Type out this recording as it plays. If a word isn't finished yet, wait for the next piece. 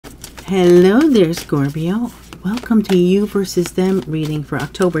Hello there, Scorpio. Welcome to You versus Them reading for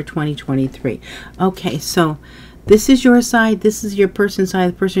October 2023. Okay, so this is your side. This is your person's side.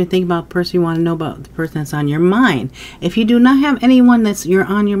 The person you're thinking about, the person you want to know about, the person that's on your mind. If you do not have anyone that's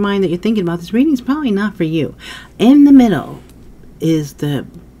on your mind that you're thinking about, this reading is probably not for you. In the middle is the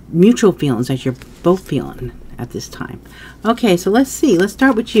mutual feelings that you're both feeling at this time. Okay, so let's see. Let's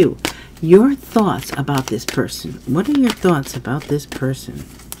start with you. Your thoughts about this person. What are your thoughts about this person?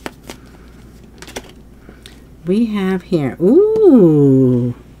 We have here,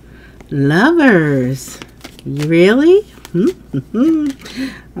 ooh, lovers. Really?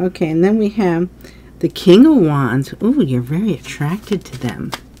 Okay, and then we have the King of Wands. Ooh, you're very attracted to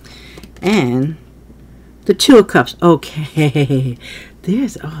them. And the Two of Cups. Okay,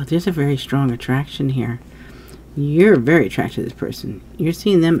 there's a very strong attraction here. You're very attracted to this person. You're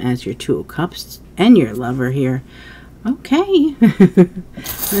seeing them as your Two of Cups and your lover here. Okay.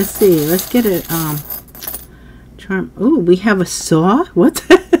 Let's see. Let's get it. Charm. Oh, we have a saw. What?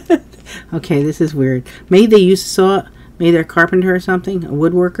 Okay, this is weird. Maybe they use a saw. Maybe they're a carpenter or something, a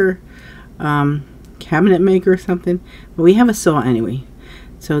woodworker, cabinet maker or something. But we have a saw anyway.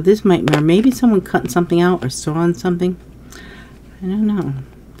 So this might, or maybe someone cutting something out or sawing something. I don't know.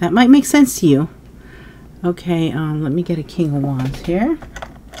 That might make sense to you. Okay, let me get a King of Wands here.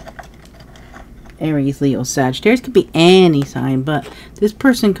 Aries, Leo, Sagittarius, could be any sign, but this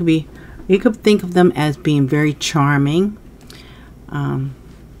person could be, you could think of them as being very charming.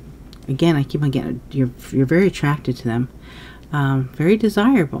 Again, I keep on getting, you're very attracted to them. Very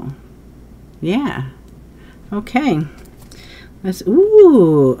desirable. Yeah. Okay. Let's,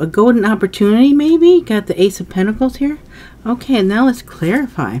 ooh, a golden opportunity maybe? Got the Ace of Pentacles here. Okay, now let's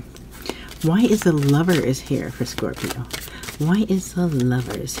clarify. Why is the Lover is here for Scorpio? Why is the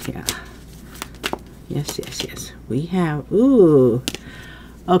Lover is here? Yes, yes, yes. We have, ooh.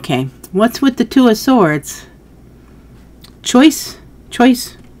 Okay, what's with the Two of Swords? Choice,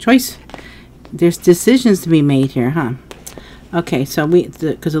 choice, choice. There's decisions to be made here, huh? Okay, so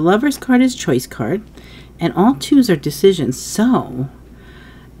because the Lover's card is choice card, and all twos are decisions. So,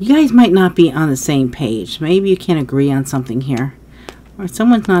 you guys might not be on the same page. Maybe you can't agree on something here. Or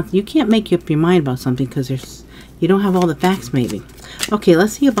someone's not, you can't make up your mind about something because you don't have all the facts maybe. Okay,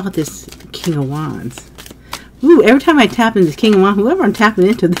 let's see about this King of Wands. Ooh, every time I tap into this King of Wands, whoever I'm tapping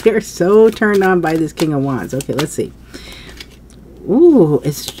into, they're so turned on by this King of Wands. Okay, let's see. Ooh,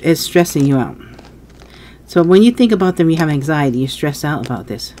 it's stressing you out. So when you think about them, you have anxiety. You're stressed out about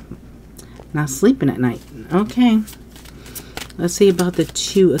this. Not sleeping at night. Okay. Let's see about the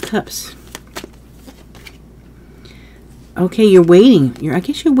Two of Cups. Okay, you're waiting. I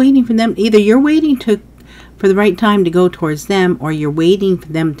guess you're waiting for them. Either you're waiting for the right time to go towards them, or you're waiting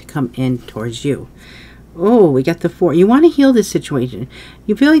for them to come in towards you. Oh, we got the Four. You want to heal this situation.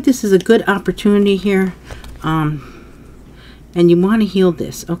 You feel like this is a good opportunity here. And you want to heal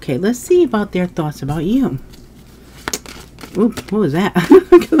this. Okay, let's see about their thoughts about you. Oop, what was that?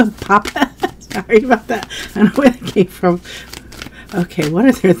 Look at the pop. Sorry about that. I don't know where that came from. Okay, what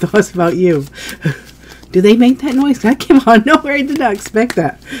are their thoughts about you? Do they make that noise? That came out of nowhere. I did not expect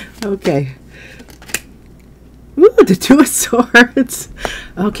that. Okay. Ooh, the Two of Swords.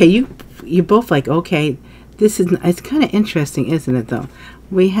 Okay, you're both like, okay, this is, it's kind of interesting, isn't it, though?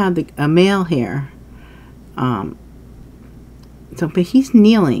 We have a male here. So, but he's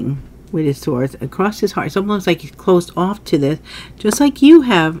kneeling with his swords across his heart. It's almost like he's closed off to this, just like you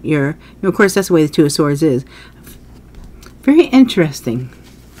have your, of course, that's the way the Two of Swords is. Very interesting.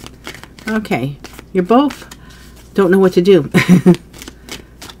 Okay, you both don't know what to do.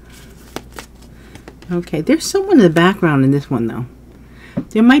 Okay, there's someone in the background in this one, though.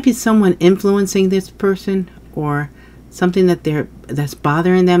 There might be someone influencing this person, or something that's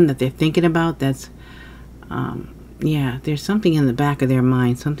bothering them, that they're thinking about. That's, yeah, there's something in the back of their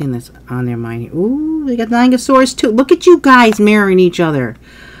mind, something that's on their mind. Ooh, they got Nine of Swords too. Look at you guys mirroring each other.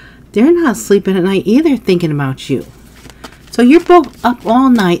 They're not sleeping at night either, thinking about you. So you're both up all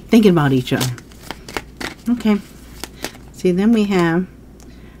night thinking about each other. Okay. See, then we have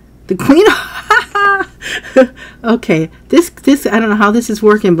the Queen of... Okay, this I don't know how this is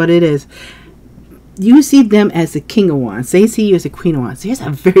working, but it is. You see them as the King of Wands. They see you as the Queen of Wands. There's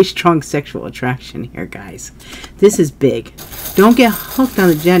a very strong sexual attraction here, guys. This is big. Don't get hooked on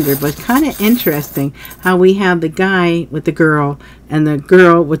the gender, but it's kind of interesting how we have the guy with the girl and the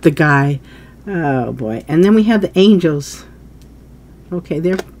girl with the guy. Oh boy! And then we have the angels. Okay,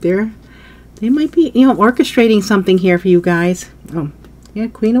 they might be, you know, orchestrating something here for you guys. Oh, yeah,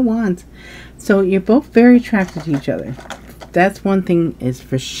 Queen of Wands. So you're both very attracted to each other. That's one thing is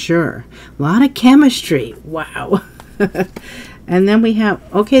for sure. A lot of chemistry. Wow. And then we have,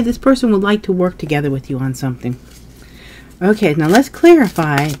 okay, this person would like to work together with you on something. Okay, now let's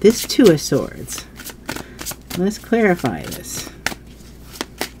clarify this Two of Swords. Let's clarify this.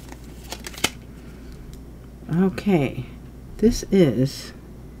 Okay, this is...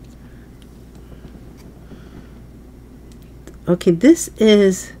 Okay, this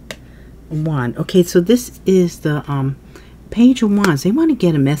is a wand. Okay, so this is the Page of Wands. They want to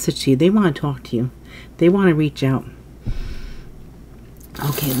get a message to you. They want to talk to you. They want to reach out.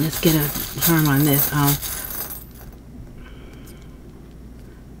 Okay, let's get a charm on this.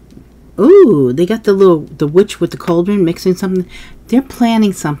 Ooh, they got the witch with the cauldron mixing something. They're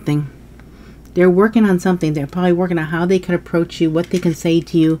planning something. They're working on something. They're probably working on how they could approach you, what they can say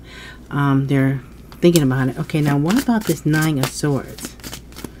to you. They're thinking about it. Okay, now what about this Nine of Swords?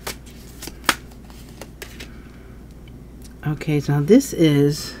 Okay, so this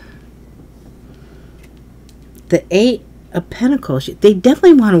is the Eight of Pentacles. They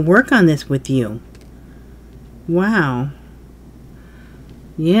definitely want to work on this with you. Wow.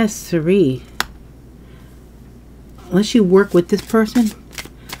 Yes, siree. Unless you work with this person,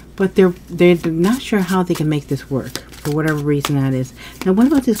 but they're not sure how they can make this work for whatever reason that is. Now, what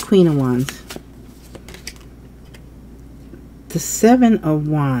about this Queen of Wands? The Seven of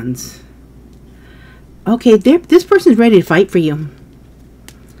Wands. Okay, this person's ready to fight for you.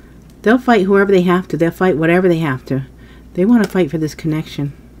 They'll fight whoever they have to. They'll fight whatever they have to. They want to fight for this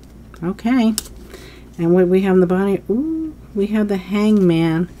connection. Okay. And what we have in the body? Ooh, we have the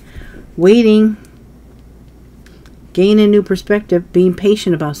Hangman. Waiting. Gain a new perspective. Being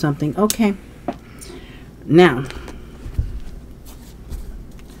patient about something. Okay. Now,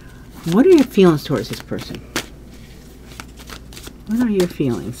 what are your feelings towards this person? What are your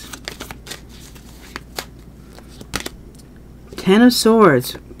feelings? Ten of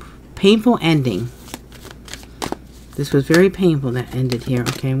Swords. Painful ending. This was very painful that ended here.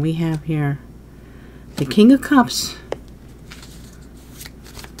 Okay, we have here the King of Cups.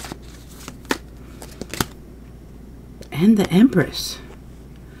 And the Empress.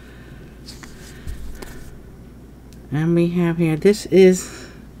 And we have here, this is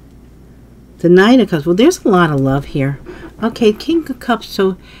the Knight of Cups. Well, there's a lot of love here. Okay, King of Cups.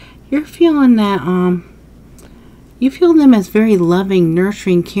 So you're feeling that, you feel them as very loving,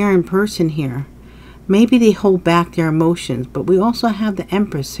 nurturing, caring person here. Maybe they hold back their emotions, but we also have the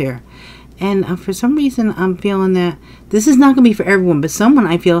Empress here. And for some reason, I'm feeling that this is not going to be for everyone, but someone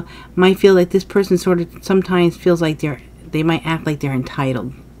I feel might feel like this person sort of sometimes feels like they might act like they're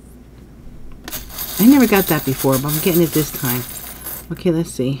entitled. I never got that before, but I'm getting it this time. Okay,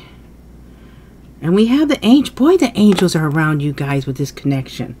 let's see. And we have the angel. Boy, the angels are around you guys with this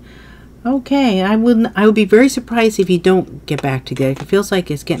connection. Okay, I would be very surprised if you don't get back together. It feels like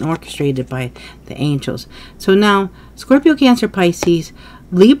it's getting orchestrated by the angels. So now, Scorpio, Cancer, Pisces,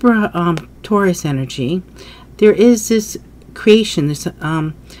 Libra, Taurus energy. There is this creation. This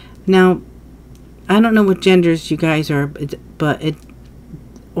now, I don't know what genders you guys are, but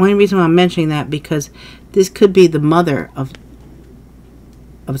only reason why I'm mentioning that because this could be the mother of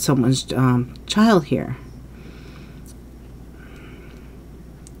someone's child here.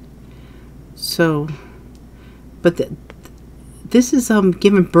 So, but this is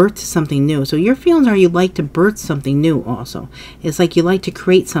giving birth to something new. So your feelings are you like to birth something new also. It's like you like to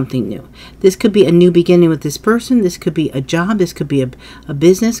create something new. This could be a new beginning with this person. This could be a job. This could be a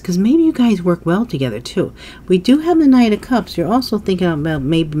business. Because maybe you guys work well together too. We do have the Knight of Cups. You're also thinking about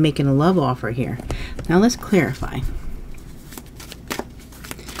maybe making a love offer here. Now let's clarify.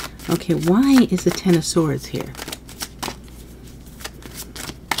 Okay, why is the Ten of Swords here?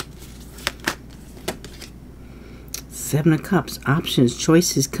 Seven of Cups, options,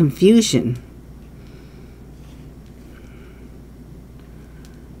 choices, confusion.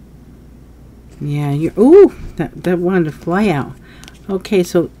 Yeah, you're, ooh, that wanted to fly out. Okay,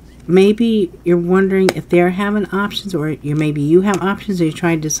 so maybe you're wondering if they're having options, or maybe you have options, or you're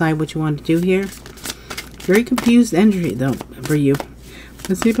trying to decide what you want to do here. Very confused energy, though, for you.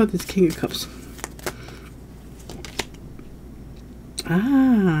 Let's see about this King of Cups.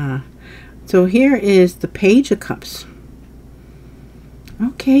 Ah, so here is the Page of Cups.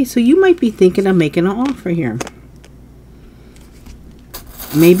 Okay, so you might be thinking of making an offer here.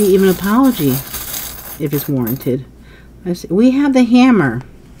 Maybe even an apology if it's warranted. Let's see. We have the Hammer.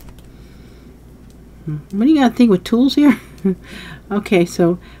 What do you got to think with tools here? Okay,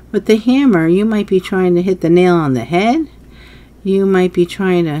 so with the hammer, you might be trying to hit the nail on the head. You might be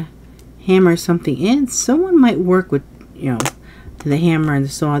trying to hammer something in. Someone might work with, you know, the hammer and the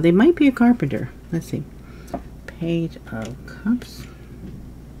saw. They might be a carpenter. Let's see. Page of Cups.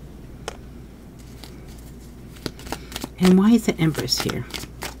 And why is the Empress here?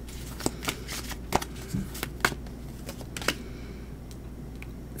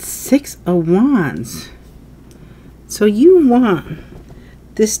 Six of Wands. So you want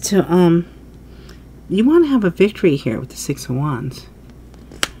this to, you want to have a victory here with the Six of Wands.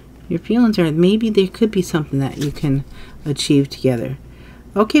 Your feelings are maybe there could be something that you can achieve together.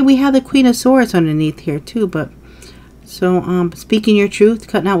 Okay, we have the Queen of Swords underneath here too, but so speaking your truth,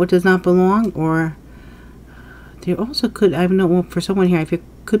 cutting out what does not belong, or there also could, I don't know, for someone here, if it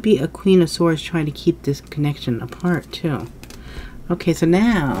could be a Queen of Swords trying to keep this connection apart too. Okay, so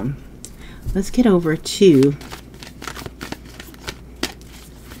now let's get over to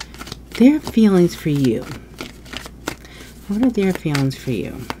their feelings for you. What are their feelings for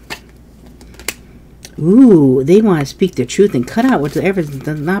you? Ooh, they want to speak the truth and cut out whatever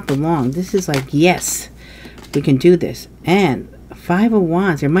does not belong. This is like, yes, we can do this. And Five of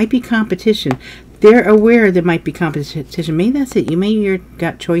Wands, there might be competition. They're aware there might be competition. Maybe that's it. You've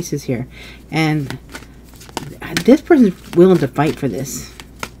got choices here. And this person's willing to fight for this.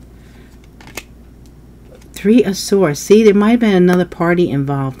 Three of Swords. See, there might have been another party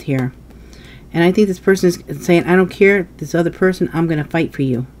involved here. And I think this person is saying, I don't care, this other person, I'm going to fight for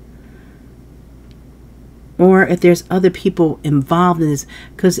you. Or if there's other people involved in this,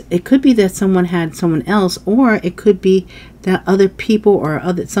 because it could be that someone had someone else, or it could be that other people or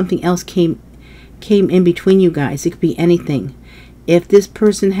something else came in between you guys. It could be anything. If this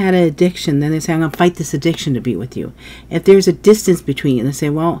person had an addiction, then they say, I'm going to fight this addiction to be with you. If there's a distance between you, they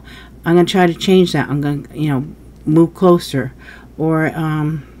say, well, I'm going to try to change that. I'm going to, move closer. Or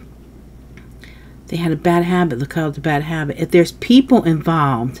they had a bad habit. Look out the bad habit. If there's people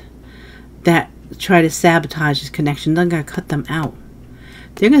involved that try to sabotage this connection, they're going to cut them out.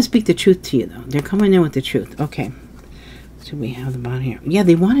 They're going to speak the truth to you, though. They're coming in with the truth. Okay. So we have the bottom here. Yeah,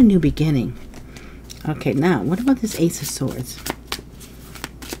 they want a new beginning. Okay, now, what about this Ace of Swords?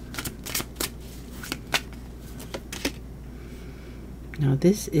 Now,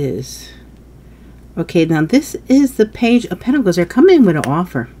 this is... Okay, now this is the Page of Pentacles. They're coming in with an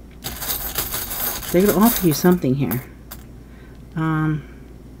offer. They're going to offer you something here.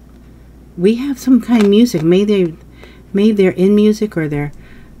 We have some kind of music. Maybe they're in music, or they're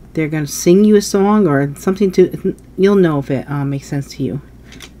going to sing you a song or something to... You'll know if it makes sense to you.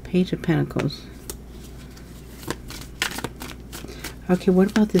 Page of Pentacles. Okay,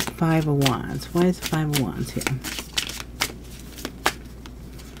 what about this Five of Wands? Why is the Five of Wands here?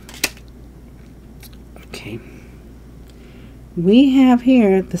 Okay. We have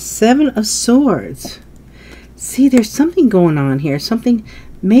here the Seven of Swords. See, there's something going on here. Something...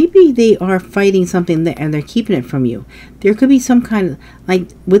 Maybe they are fighting something and they're keeping it from you. There could be some kind of... Like,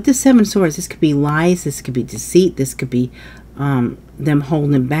 with the Seven of Swords, this could be lies. This could be deceit. This could be them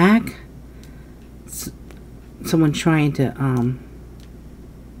holding back. Someone trying to...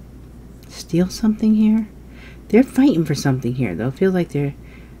 steal something here. They're fighting for something here, though. It feels like they're...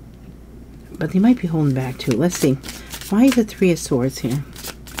 But they might be holding back, too. Let's see. Why is the Three of Swords here?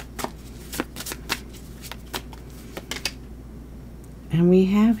 And we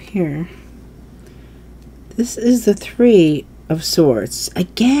have here... This is the Three of Swords.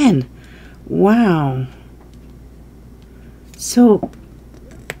 Again! Wow. So,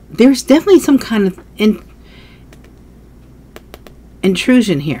 there's definitely some kind of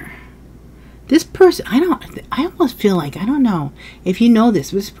intrusion here. This person, I almost feel like, I don't know if you know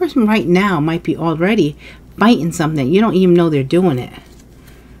this person right now might be already fighting something. You don't even know they're doing it.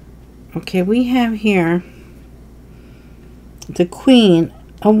 Okay, we have here the Queen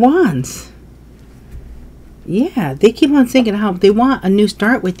of Wands. Yeah, they keep on thinking how they want a new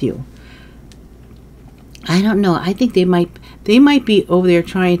start with you. I don't know. I think they might be over there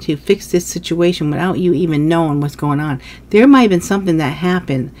trying to fix this situation without you even knowing what's going on. There might have been something that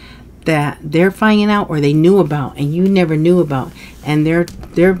happened that they're finding out, or they knew about and you never knew about, and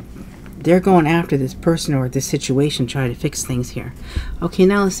they're going after this person or this situation, trying to fix things here. Okay,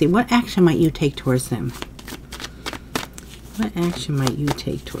 now let's see. What action might you take towards them? What action might you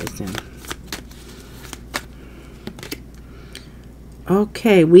take towards them?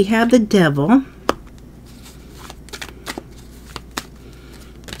 Okay, we have the Devil.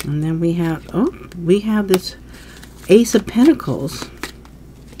 And then we have, we have this Ace of Pentacles.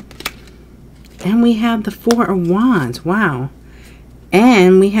 And we have the Four of Wands. Wow.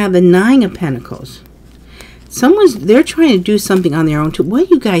 And we have the Nine of Pentacles. They're trying to do something on their own too. What,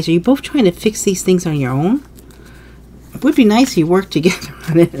 you guys, are you both trying to fix these things on your own? It would be nice if you worked together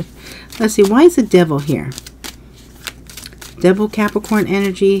on it. Let's see, why is the Devil here? Devil, Capricorn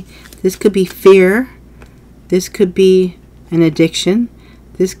energy. This could be fear. This could be an addiction.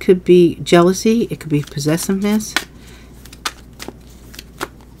 This could be jealousy. It could be possessiveness.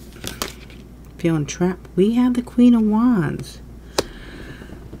 Feeling trapped. We have the Queen of Wands.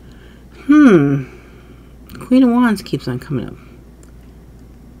 Queen of Wands keeps on coming up.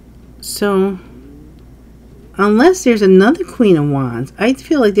 So, unless there's another Queen of Wands, I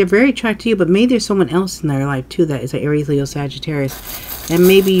feel like they're very attracted to you, but maybe there's someone else in their life too that is an Aries, Leo, Sagittarius. And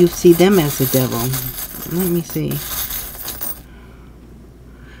maybe you see them as the devil. Let me see.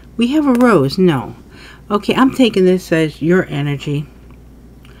 We have a rose. No. Okay, I'm taking this as your energy.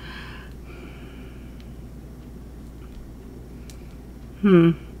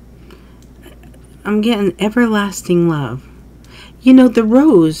 I'm getting everlasting love. You know, the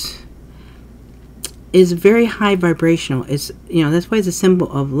rose is very high vibrational. It's, you know, that's why it's a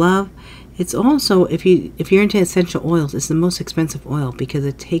symbol of love. It's also, if you're into essential oils, it's the most expensive oil because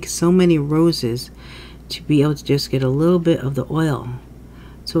it takes so many roses to be able to just get a little bit of the oil.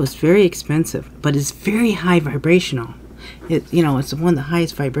 So it's very expensive, but it's very high vibrational. It, you know, it's one of the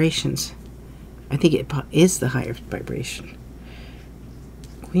highest vibrations. I think it is the highest vibration.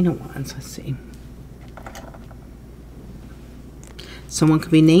 Queen of Wands, let's see. Someone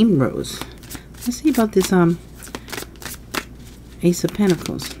could be named Rose. Let's see about this Ace of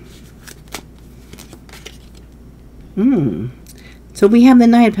Pentacles. So we have the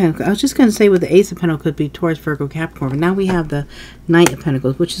Knight of Pentacles. I was just going to say with the Ace of Pentacles could be Taurus, Virgo, Capricorn. But now we have the Knight of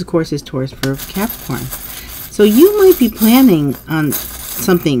Pentacles, which of course is Taurus, Virgo, Capricorn. So you might be planning on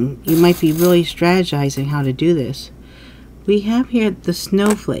something. You might be really strategizing how to do this. We have here the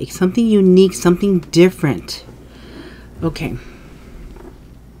Snowflake. Something unique, something different. Okay.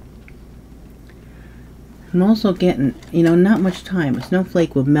 I'm also getting, you know, not much time. A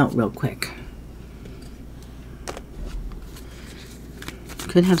snowflake will melt real quick.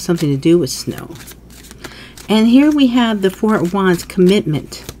 Could have something to do with snow. And here we have the Four of Wands,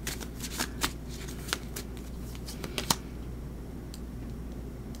 commitment.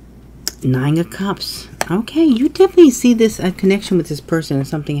 Nine of Cups. Okay, you definitely see this connection with this person and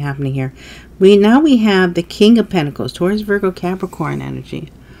something happening here. Now we have the King of Pentacles, Taurus, Virgo, Capricorn energy.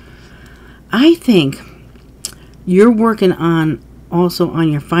 I think you're working on also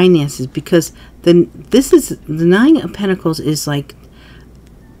on your finances because the Nine of Pentacles is like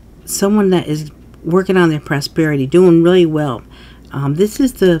someone that is working on their prosperity, doing really well. This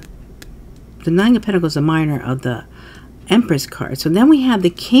is the Nine of Pentacles, a minor of the Empress card. So then we have the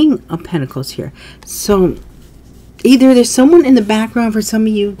King of Pentacles here. So either there's someone in the background for some of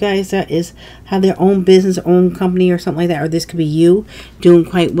you guys that have their own business, own company or something like that, or this could be you doing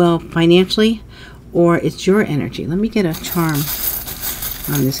quite well financially, or it's your energy. Let me get a charm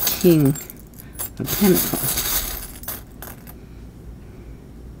on this King of Pentacles.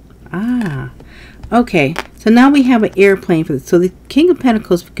 Okay. So now we have an airplane for this. So the King of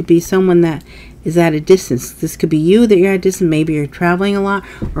Pentacles could be someone that is at a distance. This could be you that you're at a distance. Maybe you're traveling a lot,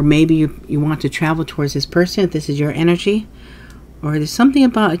 or maybe you want to travel towards this person if this is your energy. Or there's something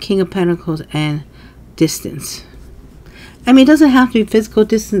about a King of Pentacles and distance. I mean, it doesn't have to be physical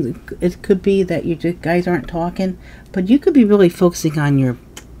distance. It could be that you guys aren't talking, but you could be really focusing on your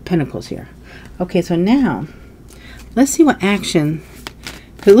pentacles here. Okay, so now let's see what action.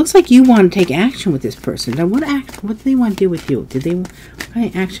 It looks like you want to take action with this person. Now, what do they want to do with you? What kind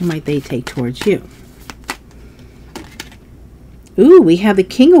of action might they take towards you? Ooh, we have the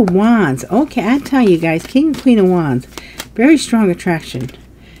King of Wands. Okay, I tell you guys, King and Queen of Wands, very strong attraction.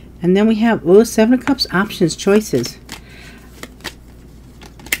 And then we have Seven of Cups, options, choices.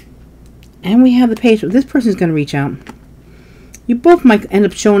 And we have the Page. This person's going to reach out. You both might end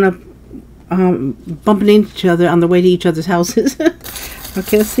up showing up, bumping into each other on the way to each other's houses.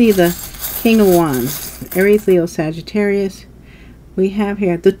 Okay, let's see the King of Wands. Aries, Leo, Sagittarius. We have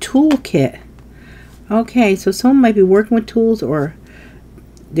here the toolkit. Okay, so someone might be working with tools, or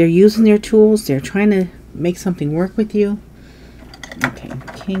they're using their tools. They're trying to make something work with you. Okay,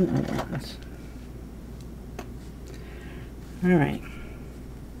 King of Wands. All right.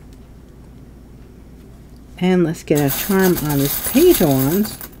 And let's get a charm on this Page of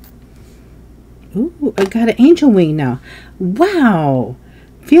Wands. Ooh, I got an angel wing now. Wow.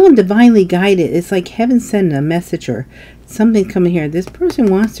 Feeling divinely guided. It's like heaven sending a message or something coming here. This person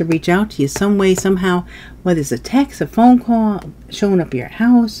wants to reach out to you some way, somehow, whether it's a text, a phone call, showing up at your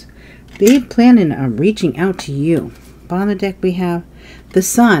house. They're planning on reaching out to you. Bottom of the deck we have the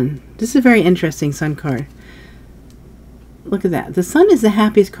Sun. This is a very interesting Sun card. Look at that. The Sun is the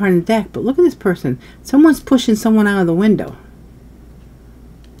happiest card in the deck, but look at this person. Someone's pushing someone out of the window.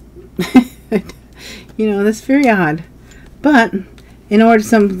 You know, that's very odd. But in order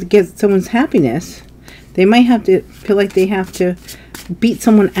to get someone's happiness, they might have to feel like they have to beat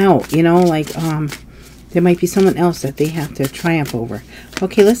someone out, you know, like There might be someone else that they have to triumph over.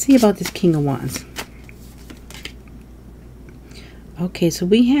 Okay, let's see about this King of Wands. Okay, so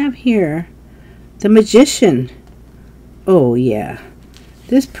we have here the Magician. Oh, yeah.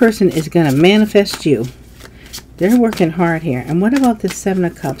 This person is going to manifest you. They're working hard here. And what about the Seven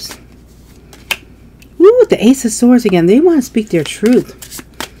of Cups? Ooh, the Ace of Swords again. They want to speak their truth.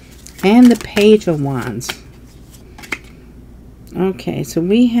 And the Page of Wands. Okay, so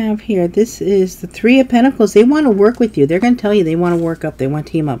we have here, this is the Three of Pentacles. They want to work with you. They're going to tell you they want to work up. They want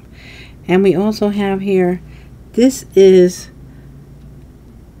to team up. And we also have here, this is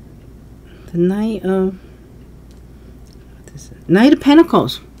the Knight of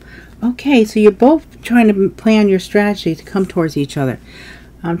Pentacles. Okay, so you're both trying to plan your strategy to come towards each other.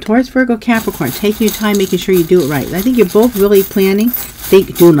 Taurus, Virgo, Capricorn, taking your time, making sure you do it right. I think you're both really planning,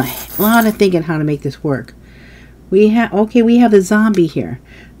 doing a lot of thinking how to make this work. We have the Zombie here.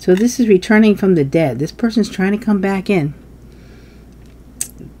 So this is returning from the dead. This person's trying to come back in.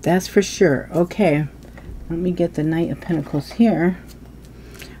 That's for sure. Okay, let me get the Knight of Pentacles here.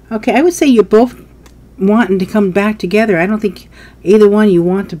 Okay, I would say you're both wanting to come back together. I don't think either one you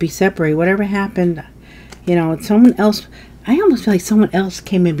want to be separated. Whatever happened, you know, someone else, I almost feel like someone else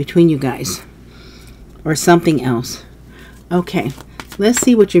came in between you guys. Or something else. Okay, let's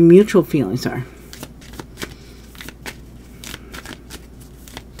see what your mutual feelings are.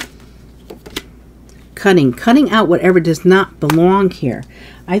 Cutting out whatever does not belong here.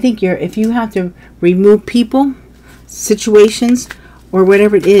 I think if you have to remove people, situations, or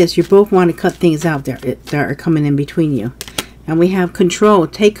whatever it is, you both want to cut things out there that are coming in between you. And we have control.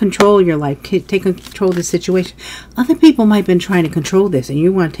 Take control of your life. Take control of the situation. Other people might have been trying to control this, and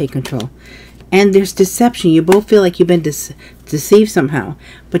you want to take control. And there's deception. You both feel like you've been deceived somehow,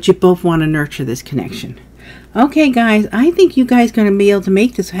 but you both want to nurture this connection. Okay, guys, I think you guys are going to be able to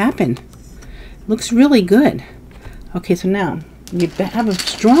make this happen. Looks really good. Okay, so now you have a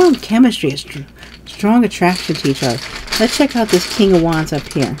strong chemistry, a strong attraction to each other. Let's check out this King of Wands up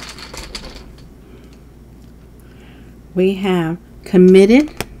here. We have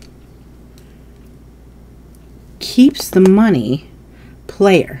committed, keeps the money,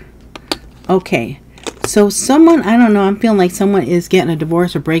 player. Okay, so someone, I don't know, I'm feeling like someone is getting a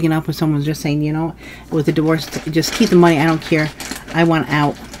divorce or breaking up with someone, just saying, you know, with the divorce, just keep the money, I don't care, I want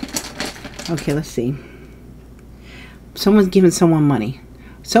out. Okay, let's see. Someone's giving someone money.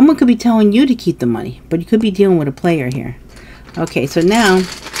 Someone could be telling you to keep the money, but you could be dealing with a player here. Okay, so now,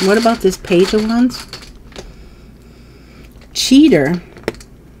 what about this Page of Wands? Cheater.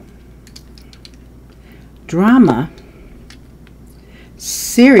 Drama.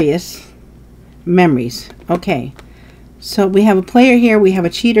 Serious memories. Okay, so we have a player here, we have a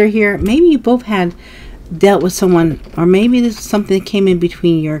cheater here. Maybe you both had dealt with someone, or maybe there's something that came in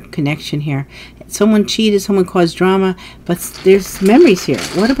between your connection here. Someone cheated, someone caused drama, but there's memories here.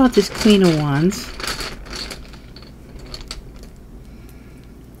 What about this Queen of Wands?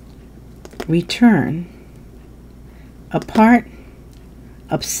 Return. Apart.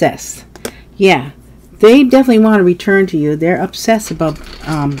 Obsessed. Yeah, they definitely want to return to you. They're obsessed about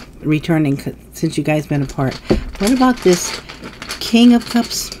returning since you guys been apart. What about this King of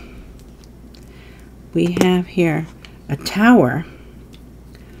Cups? We have here a Tower,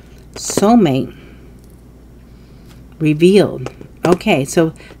 soulmate, revealed. Okay,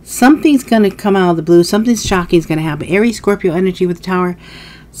 so something's going to come out of the blue. Something shocking is going to happen. Aries, Scorpio energy with the Tower.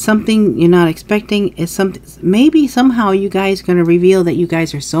 Something you're not expecting is something. Maybe somehow you guys are going to reveal that you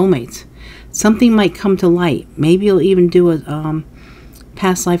guys are soulmates. Something might come to light. Maybe you'll even do a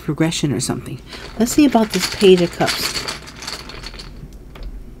past life regression or something. Let's see about this Page of Cups.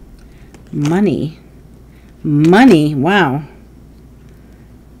 Money. Money, wow.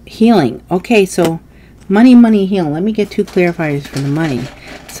 Healing. Okay, so money, healing. Let me get two clarifiers for the money.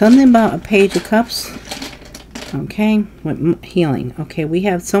 Something about a Page of Cups. Okay, with healing. Okay, we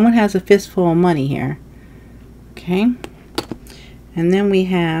have someone has a fistful of money here. Okay, and then we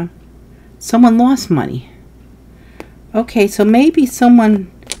have someone lost money. Okay, so maybe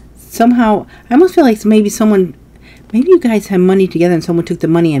someone somehow, I almost feel like maybe you guys have money together and someone took the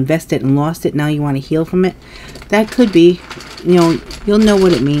money, invested and lost it. Now you want to heal from it. That could be, you know, you'll know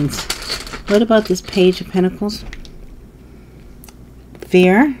what it means. What about this Page of Pentacles?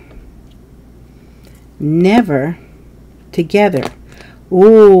 Fear. Never together.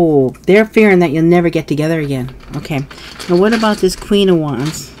 Oh, they're fearing that you'll never get together again. Okay. Now what about this Queen of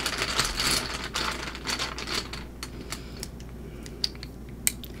Wands?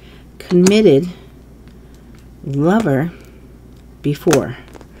 Committed. Lover before.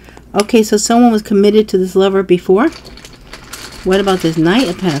 Okay, so someone was committed to this lover before. What about this Knight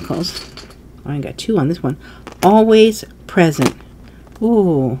of Pentacles? I got 2 on this one. Always present.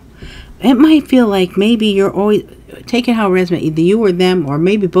 Ooh. It might feel like maybe you're always, take it how it resonates, either you or them, or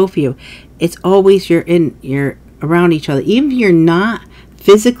maybe both of you. It's always you're around each other. Even if you're not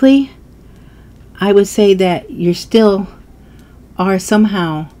physically, I would say that you still are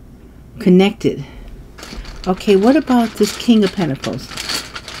somehow connected. Okay, what about this King of Pentacles?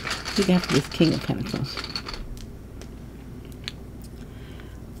 What do you got for this King of Pentacles?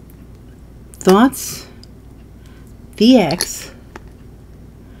 Thoughts, the ex,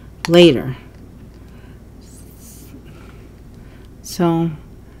 later. So,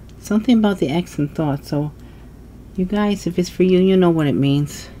 something about the ex and thoughts. So, you guys, if it's for you, you know what it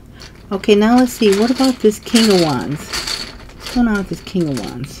means. Okay, now let's see. What about this King of Wands? What's going on with this King of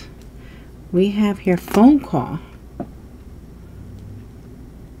Wands? We have here phone call.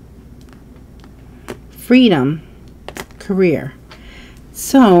 Freedom. Career.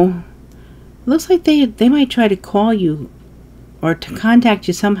 So, looks like they might try to call you or to contact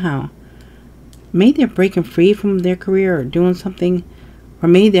you somehow. Maybe they're breaking free from their career or doing something. Or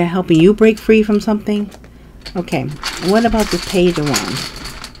maybe they're helping you break free from something. Okay, what about this Page of Wands?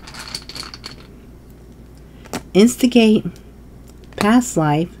 Instigate, past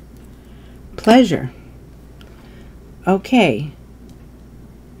life, pleasure. Okay.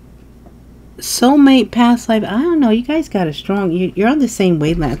 Soulmate, past life. I don't know. You guys got a strong... You're on the same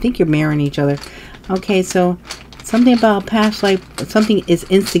wavelength. I think you're marrying each other. Okay, so something about past life. Something is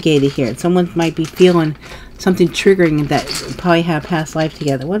instigated here. Someone might be feeling something triggering that probably have past life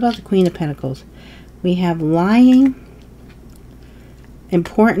together. What about the Queen of Pentacles? We have lying,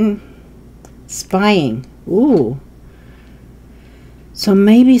 important, spying. Ooh. So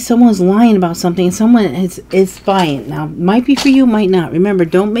maybe someone's lying about something and someone is spying. Now, might be for you, might not. Remember,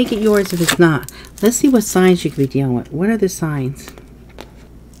 don't make it yours if it's not. Let's see what signs you could be dealing with. What are the signs?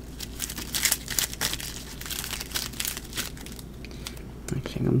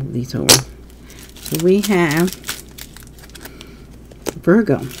 Actually, I'm going to move these over. So we have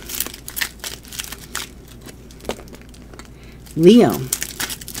Virgo, Leo,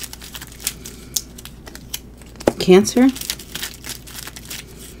 Cancer,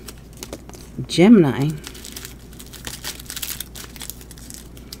 Gemini,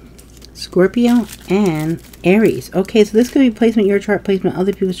 Scorpio, and Aries. Okay, so this could be placement, your chart placement,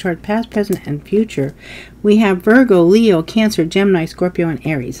 other people's chart, past, present, and future. We have Virgo, Leo, Cancer, Gemini, Scorpio, and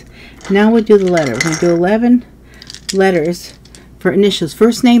Aries. Now we'll do the letter. We're going to do 11 letters for initials.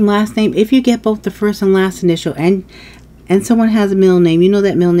 First name, last name. If you get both the first and last initial and someone has a middle name, you know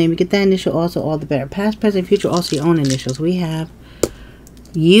that middle name, you get that initial also, all the better. Past, present, future, also your own initials. We have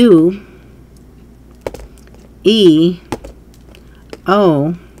U, E,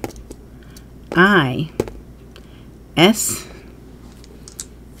 O, I, S,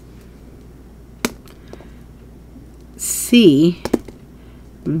 C,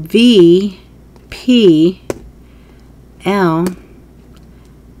 V, P, L,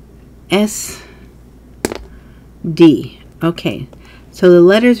 S, D. Okay, so the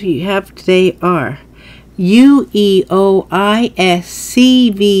letters we have today are U, E, O, I, S,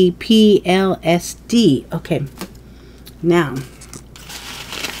 C, V, P, L, S, D. Okay, now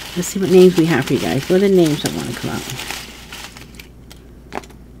let's see what names we have for you guys. What are the names that want to come out?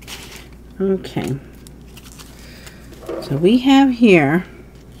 Okay, so we have here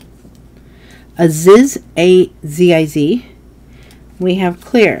Aziz, A-Z-I-Z. We have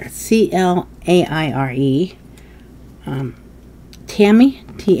Claire, C-L-A-I-R-E. Tammy,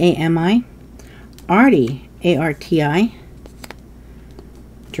 T-A-M-I. Artie, A-R-T-I.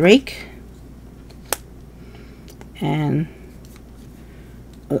 Drake. And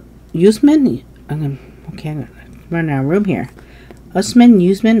Usman. Okay, I'm running out of room here. Usman,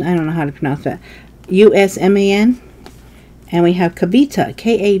 I don't know how to pronounce that. U-S-M-A-N. And we have Kavita,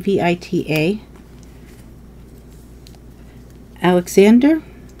 K-A-V-I-T-A. Alexander.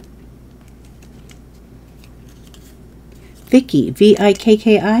 Vicky,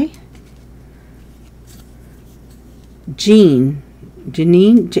 V-I-K-K-I.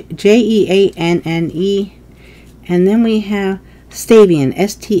 Janine, J-E-A-N-N-E. And then we have Stavian,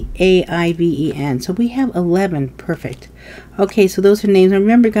 S-T-A-I-V-E-N. So we have 11. Perfect. Okay, so those are names. And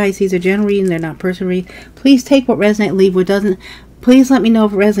remember, guys, these are general readings. They're not personal readings. Please take what resonates, leave what doesn't. Please let me know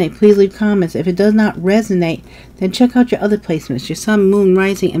if it resonates. Please leave comments. If it does not resonate, then check out your other placements. Your Sun, Moon,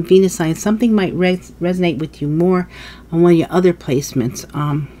 Rising, and Venus signs. Something might resonate with you more on one of your other placements.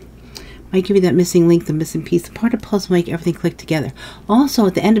 might give you that missing link, the missing piece, the part of the puzzle, make everything click together. Also,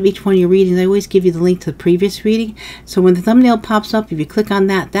 at the end of each one of your readings, I always give you the link to the previous reading. So when the thumbnail pops up, if you click on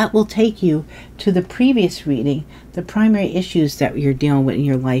that, that will take you to the previous reading, the primary issues that you're dealing with in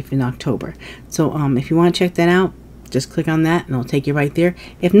your life in October. So if you want to check that out, just click on that and it'll take you right there.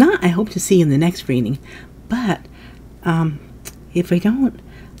 If not, I hope to see you in the next reading. But if I don't,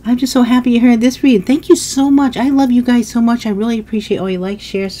 I'm just so happy you heard this reading. Thank you so much. I love you guys so much. I really appreciate all your likes,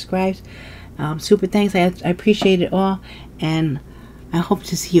 shares, subscribes. Super thanks. I appreciate it all. And I hope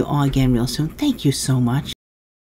to see you all again real soon. Thank you so much.